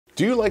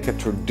Do you like a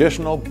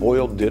traditional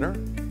boiled dinner?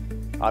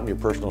 I'm your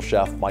personal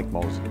chef, Mike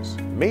Moses.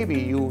 Maybe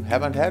you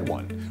haven't had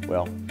one.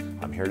 Well,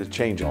 I'm here to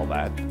change all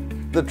that.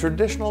 The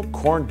traditional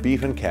corned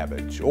beef and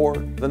cabbage, or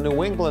the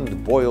New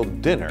England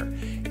boiled dinner,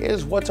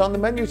 is what's on the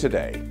menu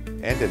today.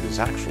 And it is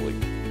actually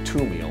 2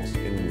 meals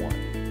in one.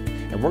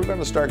 And we're going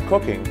to start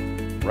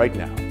cooking right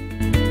now.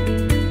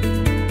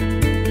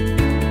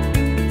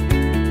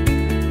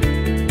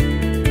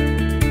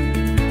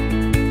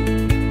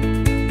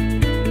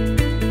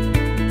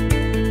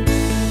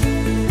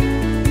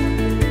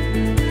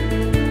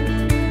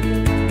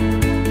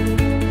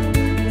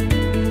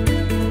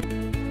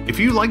 If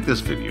you like this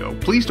video,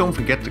 please don't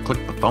forget to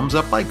click the thumbs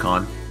up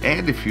icon,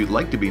 and if you'd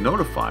like to be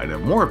notified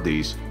of more of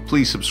these,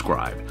 please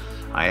subscribe.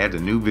 I add a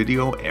new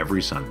video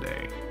every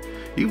Sunday.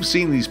 You've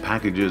seen these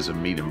packages of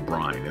meat and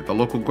brine at the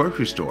local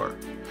grocery store.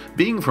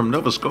 Being from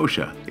Nova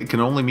Scotia, it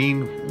can only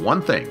mean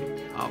one thing: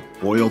 a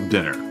boiled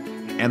dinner,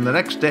 and the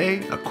next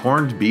day, a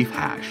corned beef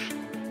hash.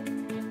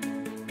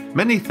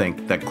 Many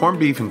think that corned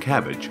beef and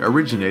cabbage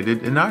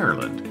originated in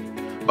Ireland,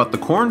 but the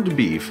corned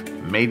beef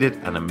made it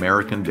an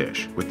American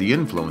dish with the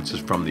influences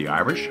from the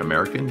Irish,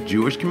 American,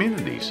 Jewish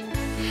communities.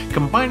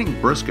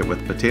 Combining brisket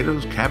with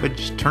potatoes,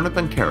 cabbage, turnip,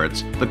 and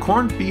carrots, the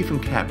corned beef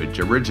and cabbage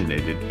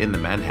originated in the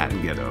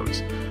Manhattan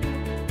ghettos.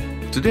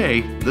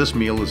 Today, this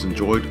meal is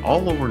enjoyed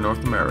all over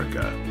North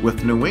America,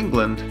 with New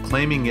England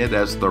claiming it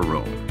as their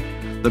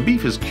own. The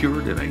beef is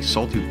cured in a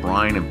salty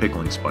brine and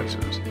pickling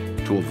spices.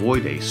 To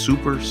avoid a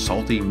super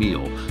salty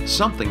meal,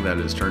 something that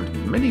has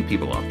turned many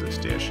people off this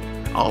dish,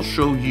 I'll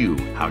show you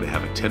how to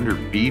have a tender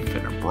beef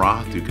in a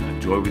broth you can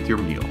enjoy with your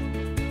meal.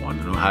 Want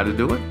to know how to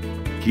do it?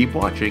 Keep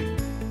watching.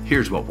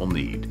 Here's what we'll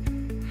need: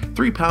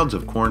 3 pounds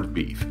of corned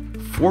beef,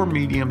 4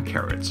 medium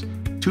carrots,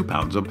 2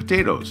 pounds of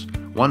potatoes,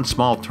 1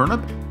 small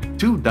turnip,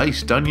 2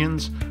 diced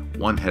onions,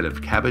 1 head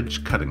of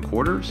cabbage cut in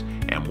quarters,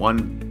 and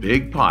 1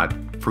 big pot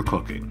for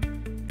cooking.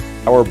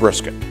 Our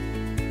brisket.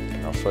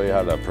 And I'll show you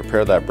how to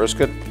prepare that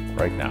brisket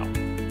right now.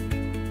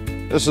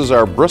 This is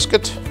our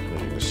brisket.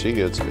 As you can see,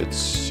 it's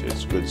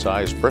good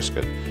sized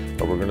brisket.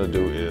 What we're going to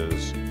do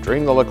is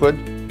drain the liquid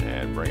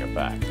and bring it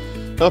back.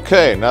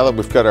 Okay, now that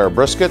we've got our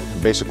brisket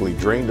basically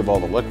drained of all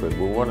the liquid,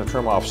 we want to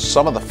trim off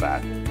some of the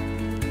fat,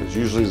 because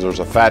usually there's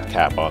a fat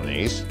cap on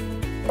these.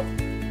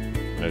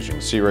 And as you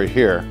can see right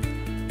here,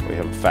 we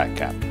have a fat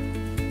cap.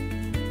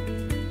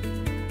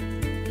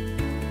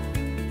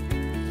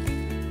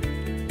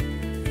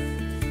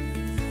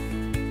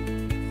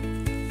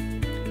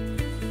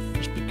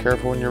 Just be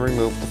careful when you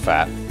remove the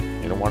fat.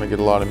 You don't want to get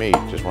a lot of meat,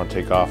 you just want to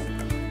take off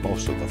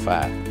most of the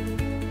fat.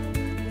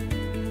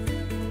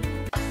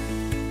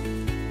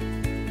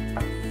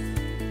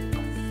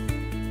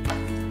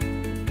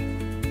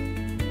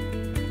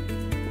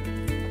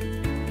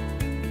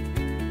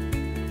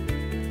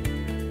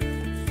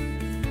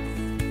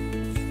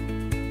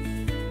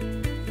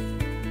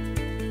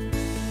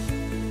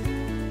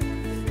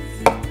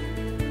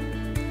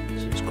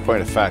 There's quite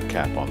a fat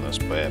cap on this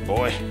bad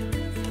boy.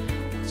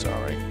 It's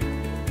all right.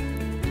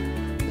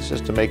 It's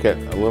just to make it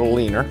a little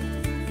leaner.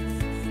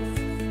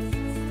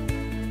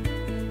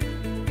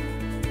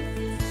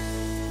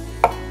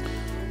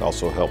 It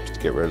also helps to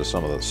get rid of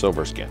some of the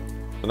silver skin.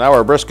 So now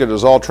our brisket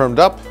is all trimmed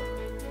up.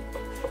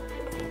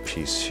 A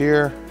piece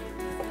here.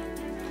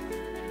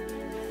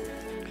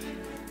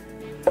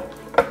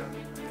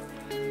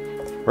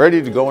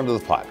 Ready to go into the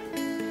pot.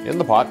 In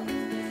the pot.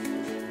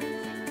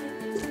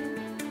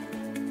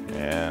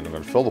 And I'm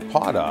going to fill the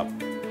pot up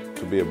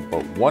to be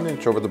about 1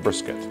 inch over the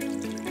brisket.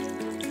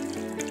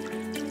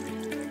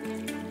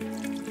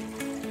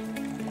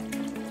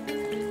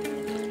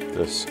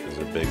 This is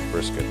a big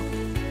brisket.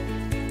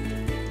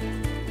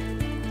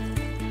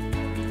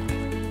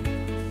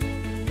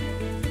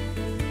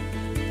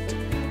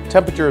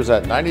 Temperature is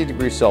at 90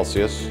 degrees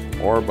Celsius,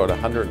 or about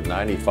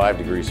 195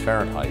 degrees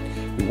Fahrenheit.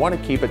 We want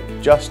to keep it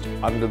just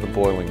under the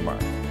boiling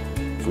mark.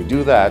 If we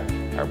do that,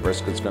 our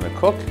brisket's going to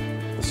cook,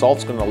 the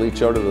salt's going to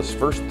leach out of this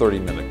first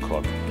 30-minute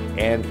cook,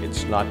 and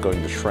it's not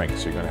going to shrink,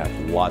 so you're going to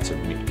have lots of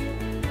meat.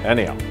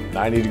 Anyhow,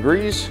 90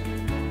 degrees,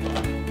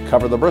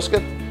 cover the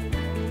brisket,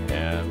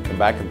 and come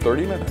back in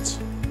 30 minutes.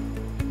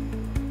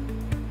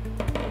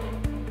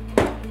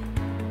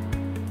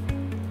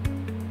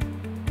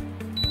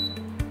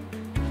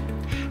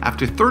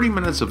 After 30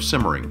 minutes of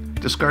simmering,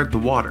 discard the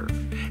water,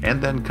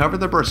 and then cover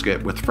the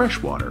brisket with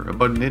fresh water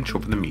about 1 inch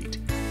over the meat.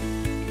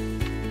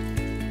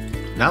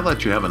 Now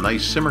that you have a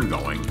nice simmer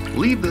going,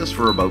 leave this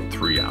for about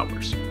 3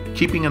 hours,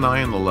 keeping an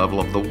eye on the level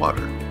of the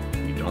water.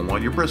 You don't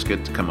want your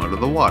brisket to come out of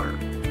the water.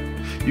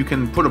 You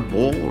can put a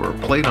bowl or a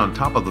plate on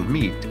top of the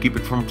meat to keep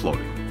it from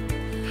floating.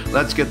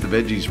 Let's get the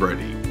veggies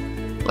ready.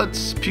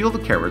 Let's peel the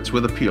carrots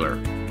with a peeler,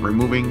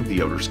 removing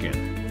the outer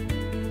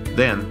skin.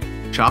 Then,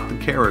 chop the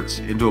carrots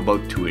into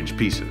about 2-inch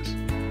pieces.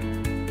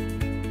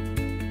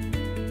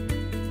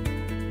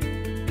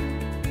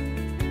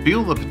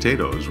 Peel the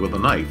potatoes with a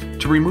knife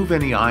to remove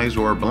any eyes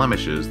or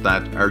blemishes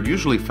that are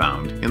usually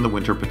found in the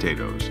winter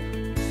potatoes.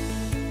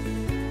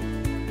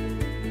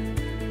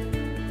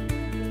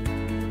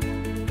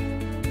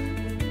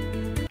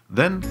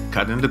 Then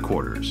cut into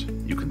quarters.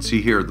 You can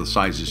see here the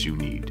sizes you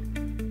need.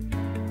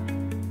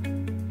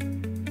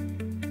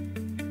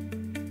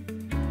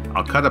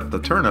 I'll cut up the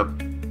turnip,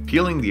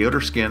 peeling the outer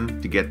skin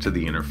to get to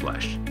the inner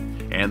flesh,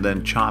 and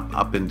then chop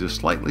up into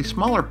slightly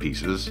smaller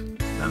pieces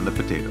than the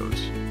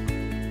potatoes.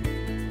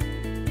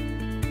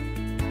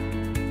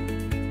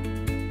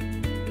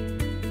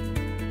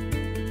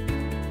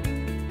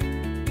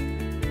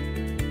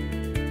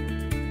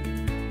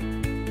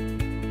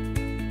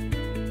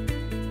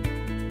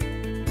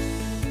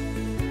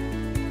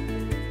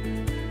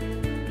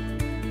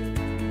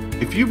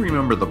 If you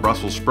remember the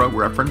Brussels sprout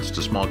reference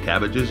to small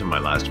cabbages in my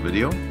last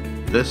video,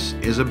 this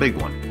is a big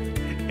one,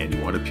 and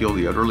you want to peel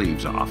the outer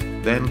leaves off,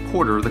 then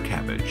quarter the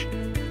cabbage.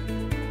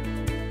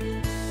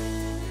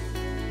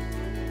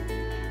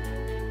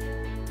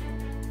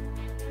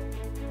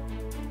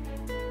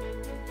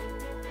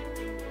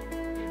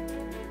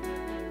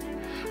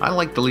 I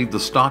like to leave the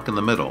stalk in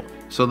the middle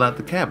so that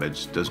the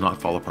cabbage does not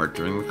fall apart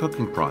during the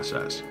cooking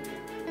process.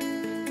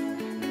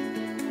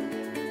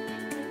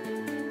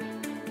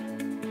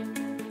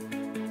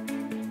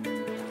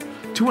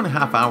 Two and a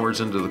half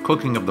hours into the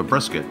cooking of the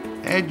brisket,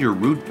 add your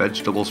root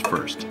vegetables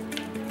first,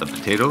 the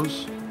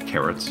potatoes,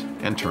 carrots,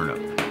 and turnip.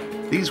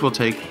 These will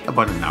take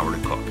about an hour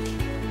to cook.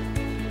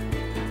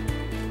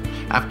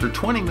 After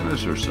 20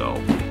 minutes or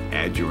so,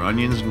 add your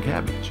onions and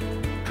cabbage.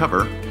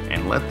 Cover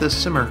and let this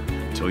simmer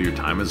until your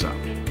time is up.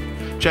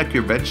 Check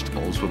your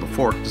vegetables with a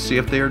fork to see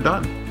if they are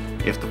done.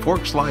 If the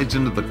fork slides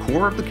into the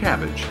core of the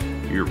cabbage,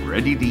 you're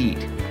ready to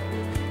eat.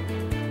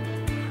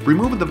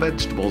 Remove the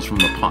vegetables from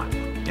the pot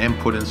and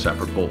put in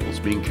separate bowls,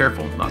 being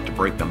careful not to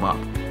break them up.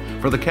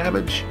 For the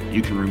cabbage,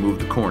 you can remove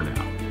the core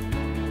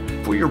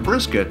now. For your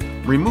brisket,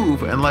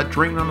 remove and let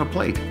drain on a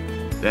plate,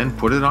 then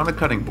put it on a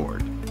cutting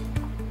board.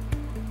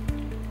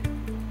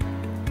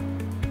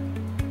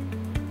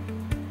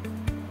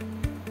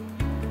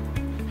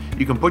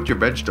 You can put your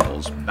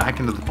vegetables back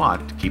into the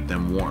pot to keep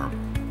them warm.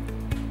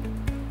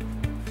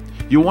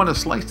 You'll want to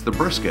slice the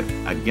brisket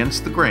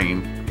against the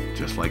grain,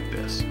 just like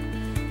this.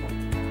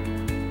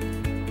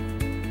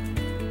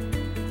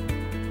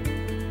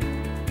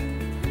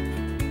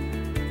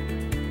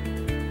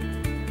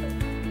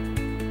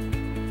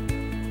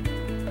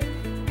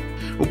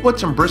 We'll put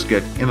some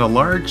brisket in a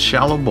large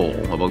shallow bowl,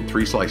 about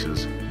 3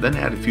 slices, then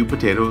add a few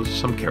potatoes,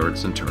 some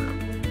carrots, and turnip.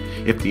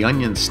 If the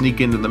onions sneak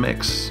into the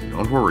mix,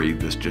 don't worry,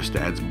 this just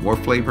adds more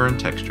flavor and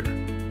texture.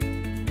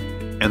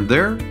 And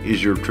there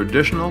is your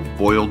traditional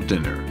boiled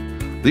dinner.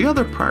 The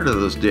other part of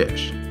this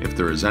dish, if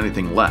there is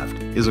anything left,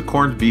 is a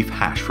corned beef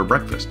hash for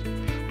breakfast.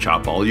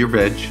 Chop all your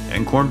veg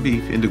and corned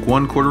beef into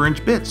 1/4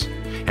 inch bits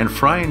and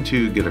fry until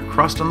you get a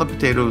crust on the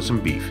potatoes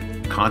and beef,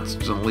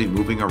 constantly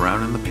moving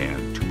around in the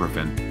pan to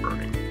prevent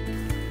burning.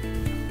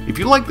 If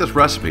you like this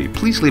recipe,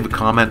 please leave a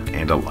comment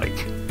and a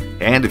like.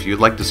 And if you'd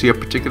like to see a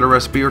particular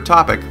recipe or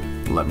topic,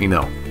 let me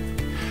know.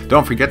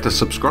 Don't forget to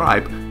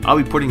subscribe. I'll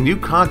be putting new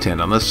content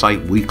on this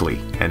site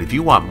weekly. And if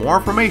you want more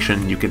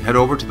information, you can head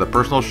over to the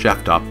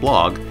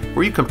personalchef.blog,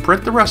 where you can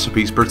print the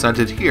recipes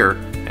presented here,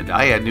 and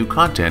I add new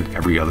content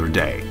every other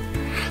day.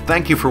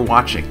 Thank you for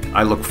watching.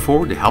 I look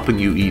forward to helping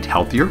you eat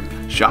healthier,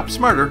 shop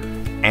smarter,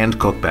 and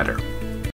cook better.